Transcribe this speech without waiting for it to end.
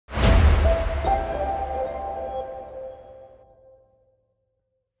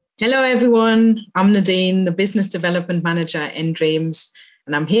Hello, everyone. I'm Nadine, the Business Development Manager at nDreams,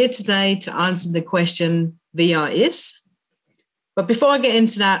 and I'm here today to answer the question VR is. But before I get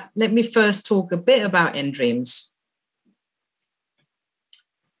into that, let me first talk a bit about nDreams.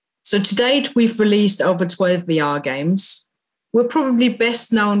 So to date, we've released over 12 VR games. We're probably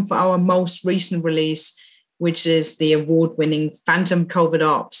best known for our most recent release, which is the award-winning Phantom Covert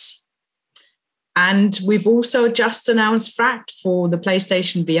Ops. And we've also just announced Fract for the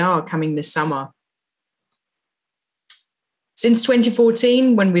PlayStation VR coming this summer. Since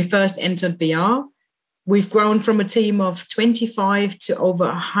 2014, when we first entered VR, we've grown from a team of 25 to over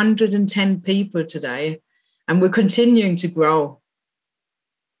 110 people today, and we're continuing to grow.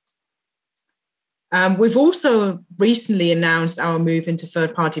 We've also recently announced our move into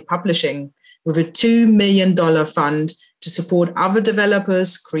third-party publishing with a $2 million fund to support other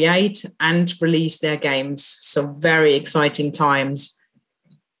developers create and release their games. So very exciting times.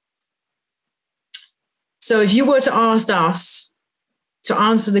 So if you were to ask us to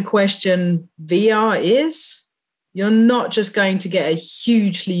answer the question VR is, you're not just going to get a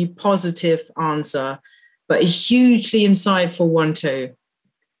hugely positive answer, but a hugely insightful one too.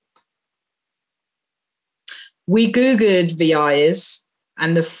 We Googled VR is,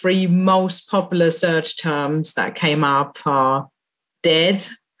 and the three most popular search terms that came up are dead,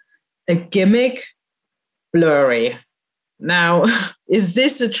 a gimmick, blurry. Now, is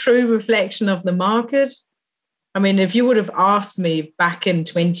this a true reflection of the market? I mean, if you would have asked me back in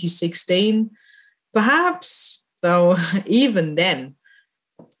 2016, perhaps, though even then.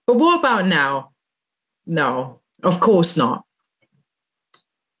 But what about now? No, of course not.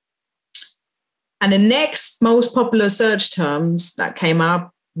 And the next most popular search terms that came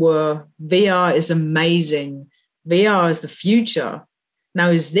up were VR is amazing. VR is the future. Now,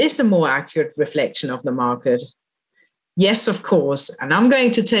 is this a more accurate reflection of the market? Yes, of course. And I'm going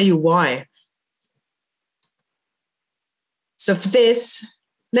to tell you why. So for this,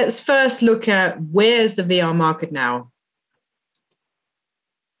 let's first look at where's the VR market now.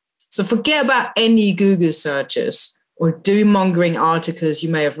 So forget about any Google searches or doom-mongering articles you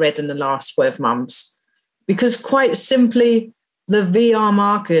may have read in the last 12 months. Because quite simply, the VR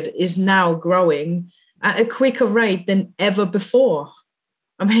market is now growing at a quicker rate than ever before.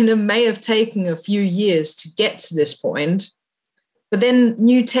 I mean, it may have taken a few years to get to this point, but then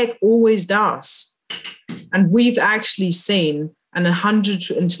new tech always does. And we've actually seen an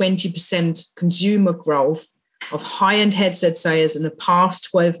 120% consumer growth of high-end headset sales in the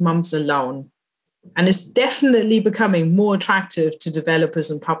past 12 months alone. And it's definitely becoming more attractive to developers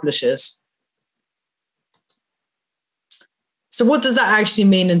and publishers. So what does that actually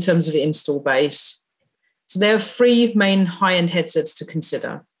mean in terms of install base? So there are three main high-end headsets to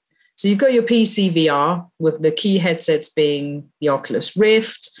consider. So you've got your PC VR, with the key headsets being the Oculus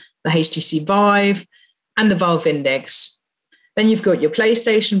Rift, the HTC Vive, and the Valve Index. Then you've got your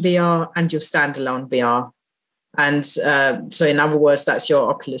PlayStation VR and your standalone VR. And so in other words, that's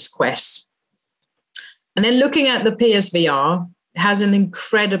your Oculus Quest. And then looking at the PSVR, it has an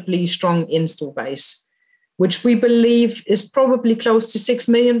incredibly strong install base, which we believe is probably close to 6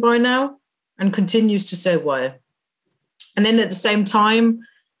 million by now and continues to sell well. And then at the same time,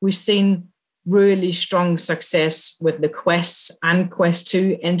 we've seen really strong success with the Quest and Quest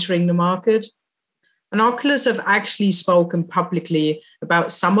 2 entering the market. And Oculus have actually spoken publicly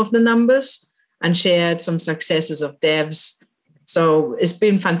about some of the numbers and shared some successes of devs. So it's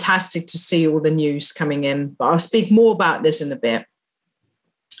been fantastic to see all the news coming in, but I'll speak more about this in a bit.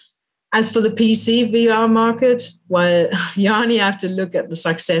 As for the PC VR market, well, you only have to look at the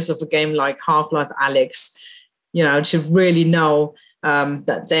success of a game like Half-Life Alyx, to really know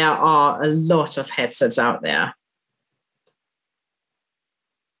that there are a lot of headsets out there.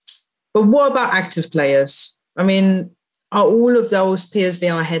 But what about active players? I mean, are all of those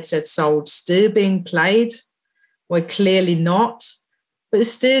PSVR headsets sold still being played? Well, clearly not, but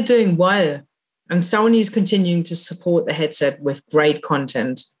it's still doing well. And Sony is continuing to support the headset with great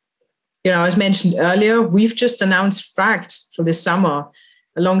content. As mentioned earlier, we've just announced Fract for this summer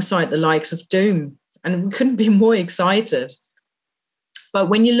alongside the likes of Doom, and we couldn't be more excited. But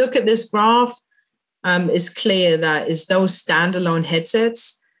when you look at this graph, it's clear that it's those standalone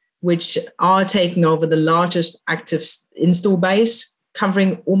headsets which are taking over the largest active install base,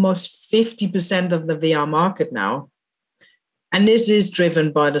 covering almost 50% of the VR market now. And this is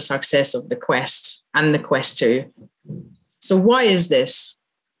driven by the success of the Quest and the Quest 2. So why is this?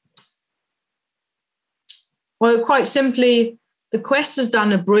 Well, quite simply, the Quest has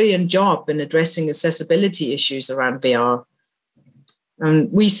done a brilliant job in addressing accessibility issues around VR.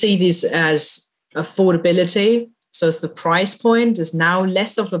 We see this as affordability. So as the price point is now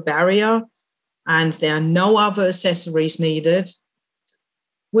less of a barrier and there are no other accessories needed,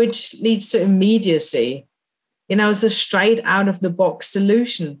 which leads to immediacy. It's a straight out of the box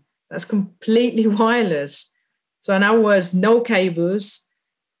solution that's completely wireless. So in other words, no cables.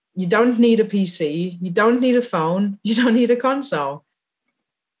 You don't need a PC. You don't need a phone. You don't need a console.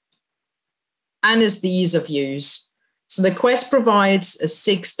 And it's the ease of use. So the Quest provides a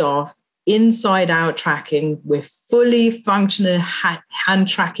 6-DoF inside-out tracking with fully functional hand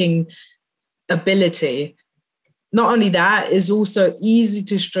tracking ability. Not only that, it's also easy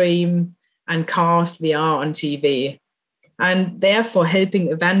to stream and cast VR on TV, and therefore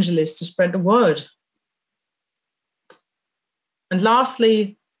helping evangelists to spread the word. And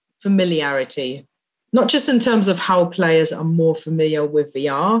lastly, familiarity, not just in terms of how players are more familiar with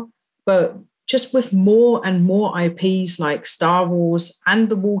VR, but just with more and more IPs like Star Wars and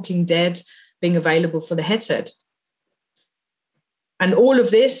The Walking Dead being available for the headset. And all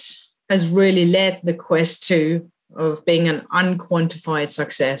of this has really led the Quest 2 of being an unquantified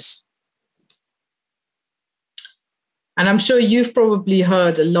success. And I'm sure you've probably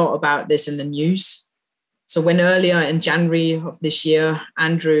heard a lot about this in the news. So when earlier in January of this year,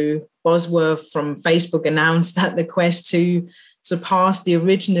 Andrew Bosworth from Facebook announced that the Quest 2 surpassed the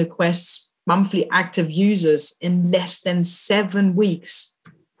original Quest's monthly active users in less than 7 weeks.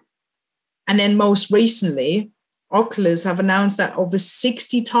 And then most recently, Oculus have announced that over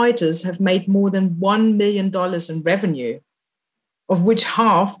 60 titles have made more than $1 million in revenue, of which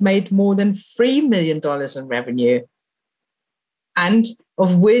half made more than $3 million in revenue, and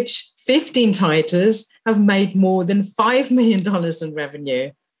of which 15 titles have made more than $5 million in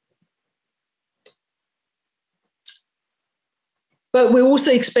revenue. But we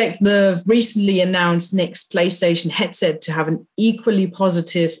also expect the recently announced next PlayStation headset to have an equally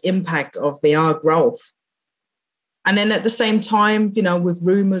positive impact of VR growth. And then at the same time, with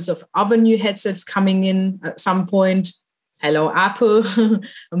rumors of other new headsets coming in at some point, hello Apple,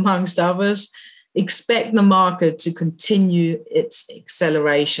 amongst others, expect the market to continue its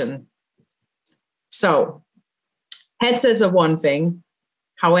acceleration. So headsets are one thing.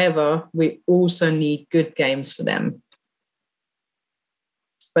 However, we also need good games for them.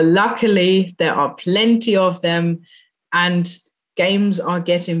 But luckily, there are plenty of them, and games are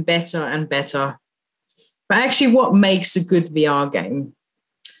getting better and better. But actually, what makes a good VR game?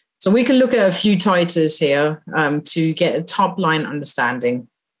 So we can look at a few titles here to get a top-line understanding.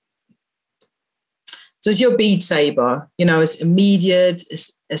 So it's your Beat Saber. It's immediate,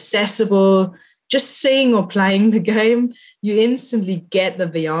 it's accessible. Just seeing or playing the game, you instantly get the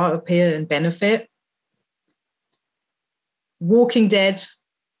VR appeal and benefit. Walking Dead,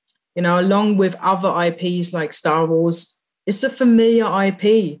 along with other IPs like Star Wars, it's a familiar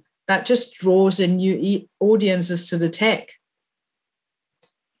IP that just draws in new audiences to the tech.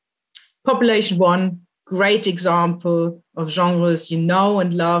 Population One, great example of genres you know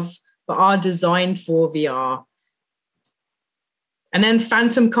and love, but are designed for VR. And then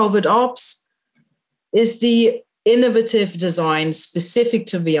Phantom Covert Ops is the innovative design specific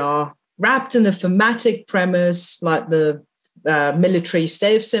to VR, wrapped in a thematic premise like the military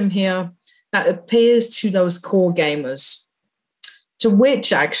stealth sim here, that appeals to those core gamers, to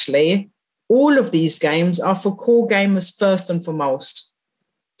which actually all of these games are for core gamers first and foremost,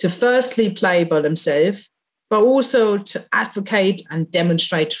 to firstly play by themselves, but also to advocate and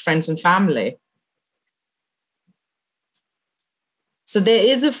demonstrate to friends and family. So there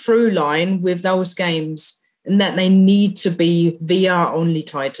is a through line with those games in that they need to be VR-only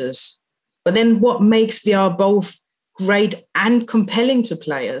titles. But then what makes VR both great and compelling to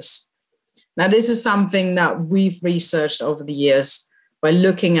players? Now, this is something that we've researched over the years by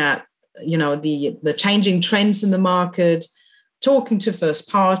looking at, the changing trends in the market, talking to first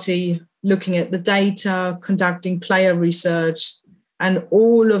party, looking at the data, conducting player research, and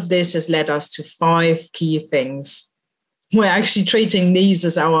all of this has led us to 5 key things. We're actually treating these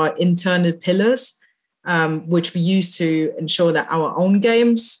as our internal pillars, which we use to ensure that our own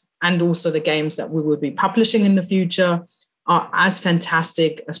games and also the games that we will be publishing in the future are as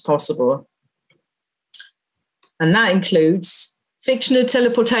fantastic as possible. And that includes fictional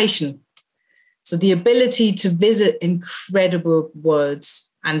teleportation. So the ability to visit incredible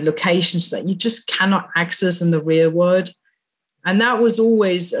worlds and locations that you just cannot access in the real world. And that was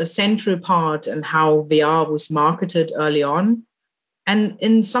always a central part in how VR was marketed early on. And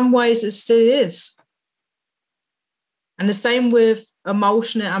in some ways, it still is. And the same with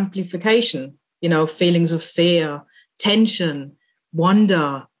emotional amplification, feelings of fear, tension,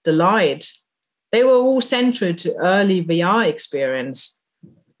 wonder, delight. They were all central to early VR experience,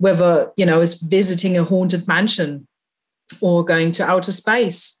 whether, it's visiting a haunted mansion or going to outer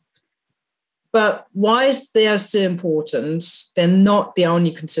space. But whilst they are still important, they're not the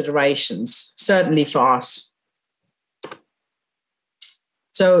only considerations, certainly for us.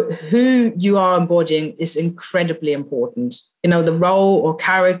 So who you are embodying is incredibly important. The role or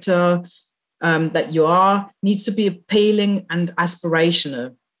character that you are needs to be appealing and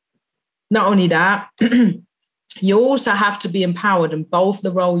aspirational. Not only that, you also have to be empowered in both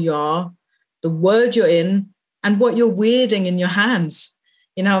the role you are, the world you're in, and what you're wielding in your hands.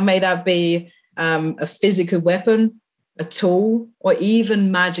 May that be a physical weapon, a tool, or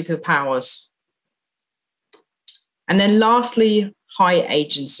even magical powers. And then lastly, high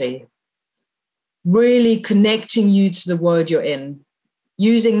agency. Really connecting you to the world you're in,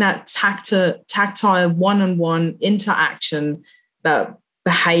 using that tactile one-on-one interaction that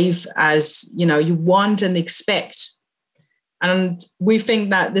behave as you want and expect. And we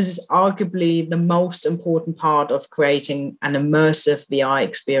think that this is arguably the most important part of creating an immersive VR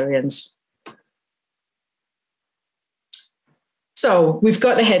experience. So we've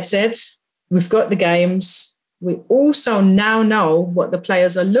got the headset, we've got the games. We also now know what the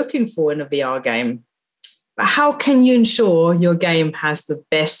players are looking for in a VR game. But how can you ensure your game has the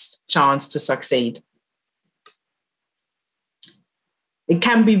best chance to succeed? It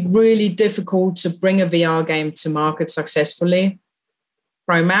can be really difficult to bring a VR game to market successfully,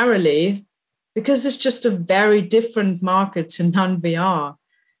 primarily because it's just a very different market to non-VR.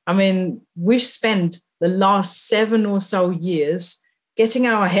 We've spent the last 7 or so years getting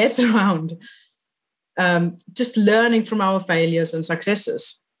our heads around just learning from our failures and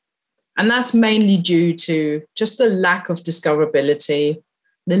successes. And that's mainly due to just the lack of discoverability,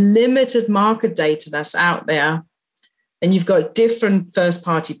 the limited market data that's out there. And you've got different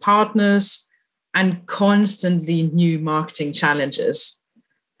first-party partners and constantly new marketing challenges.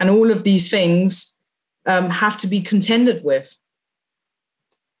 And all of these things have to be contended with.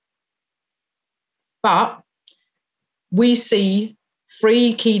 But we see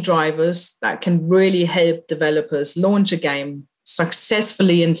 3 key drivers that can really help developers launch a game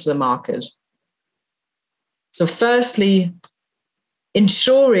successfully into the market. So firstly,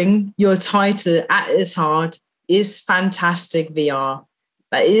 ensuring your title at its heart is fantastic VR,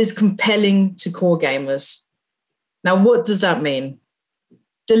 that is compelling to core gamers. Now, what does that mean?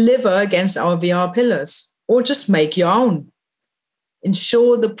 Deliver against our VR pillars, or just make your own.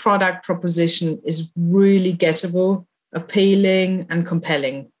 Ensure the product proposition is really gettable, appealing, and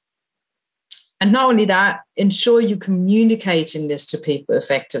compelling. And not only that, ensure you're communicating this to people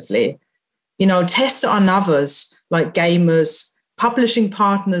effectively. Test it on others like gamers, publishing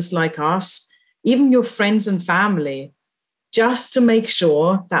partners like us, even your friends and family, just to make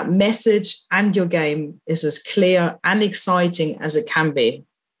sure that message and your game is as clear and exciting as it can be.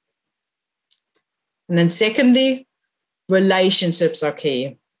 And then secondly, relationships are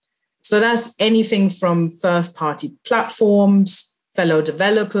key. So that's anything from first-party platforms, fellow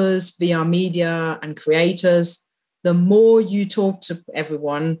developers, VR media, and creators. The more you talk to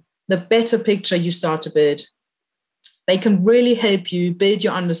everyone, the better picture you start to build. They can really help you build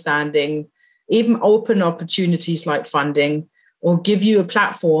your understanding, even open opportunities like funding, or give you a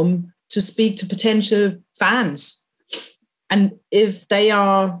platform to speak to potential fans. And if they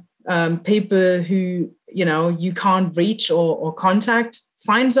are people who you can't reach or contact,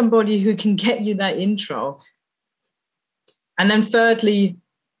 find somebody who can get you that intro. And then thirdly,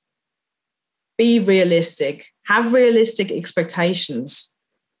 be realistic. Have realistic expectations.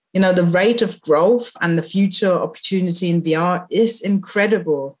 The rate of growth and the future opportunity in VR is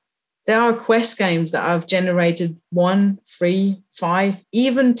incredible. There are Quest games that have generated $1, $3, $5,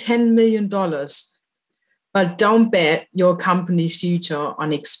 even $10 million. But don't bet your company's future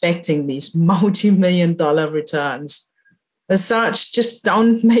on expecting these multi-million-dollar returns. As such, just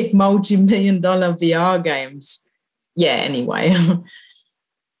don't make multi-million-dollar VR games. Yeah, anyway.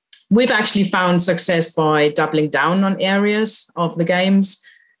 We've actually found success by doubling down on areas of the games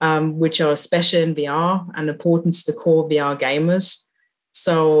which are special in VR and important to the core VR gamers.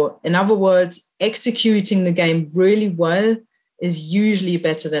 So in other words, executing the game really well is usually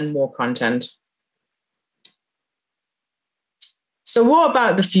better than more content. So what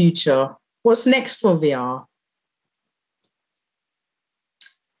about the future? What's next for VR?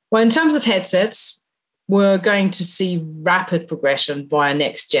 Well, in terms of headsets, we're going to see rapid progression via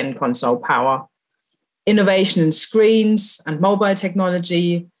next-gen console power, innovation in screens and mobile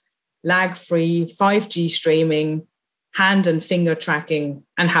technology, lag-free 5G streaming, hand and finger tracking,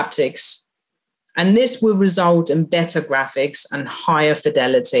 and haptics. And this will result in better graphics and higher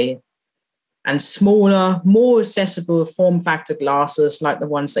fidelity, and smaller, more accessible form factor glasses like the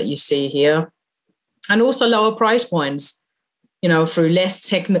ones that you see here, and also lower price points. through less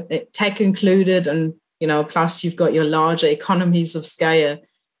tech included, and, plus you've got your larger economies of scale.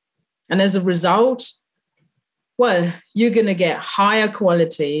 And as a result, well, you're going to get higher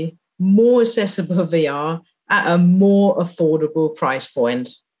quality, more accessible VR at a more affordable price point.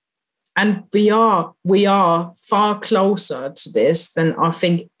 And we are far closer to this than I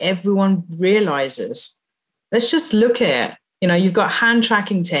think everyone realizes. Let's just look at it. You've got hand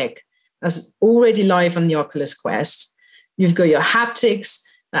tracking tech that's already live on the Oculus Quest. You've got your haptics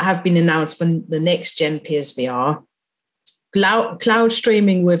that have been announced for the next gen PSVR. Cloud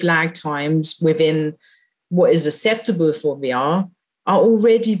streaming with lag times within what is acceptable for VR are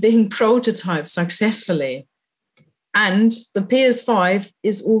already being prototyped successfully. And the PS5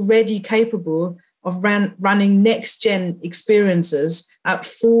 is already capable of running next-gen experiences at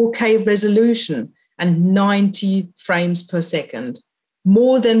 4K resolution and 90 frames per second,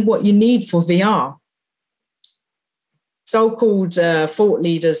 more than what you need for VR. So-called thought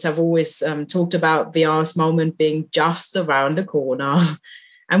leaders have always talked about VR's moment being just around the corner.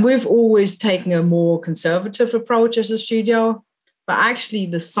 And we've always taken a more conservative approach as a studio, but actually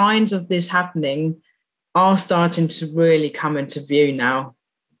the signs of this happening are starting to really come into view now.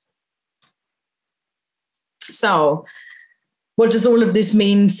 So what does all of this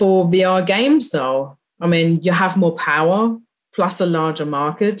mean for VR games, though? I mean, you have more power plus a larger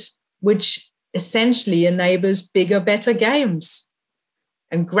market, which essentially enables bigger, better games.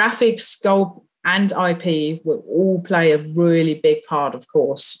 And graphics, scope, and IP will all play a really big part, of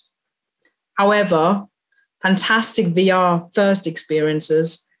course. However, fantastic VR first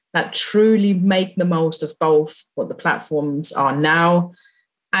experiences that truly make the most of both what the platforms are now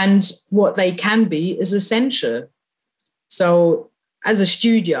and what they can be is essential. So as a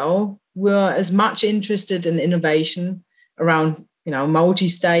studio, we're as much interested in innovation around,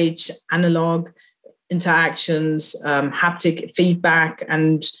 multi-stage, analog interactions, haptic feedback,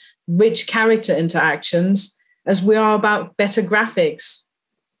 and rich character interactions as we are about better graphics.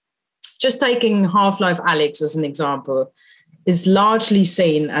 Just taking Half-Life Alyx as an example is largely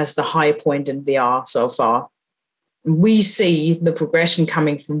seen as the high point in VR so far. We see the progression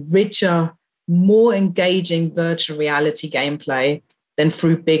coming from richer, more engaging virtual reality gameplay than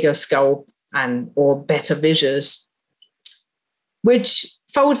through bigger scope or better visuals, which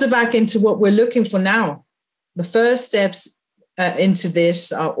folds it back into what we're looking for now. The first steps into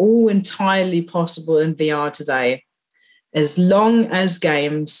this are all entirely possible in VR today, as long as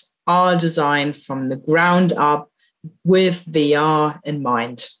games are designed from the ground up with VR in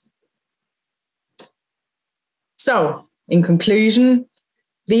mind. So, in conclusion,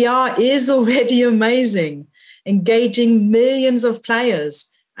 VR is already amazing, engaging millions of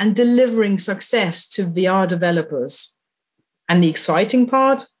players and delivering success to VR developers. And the exciting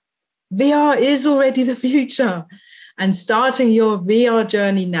part, VR is already the future. And starting your VR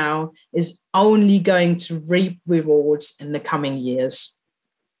journey now is only going to reap rewards in the coming years.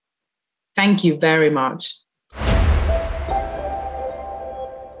 Thank you very much.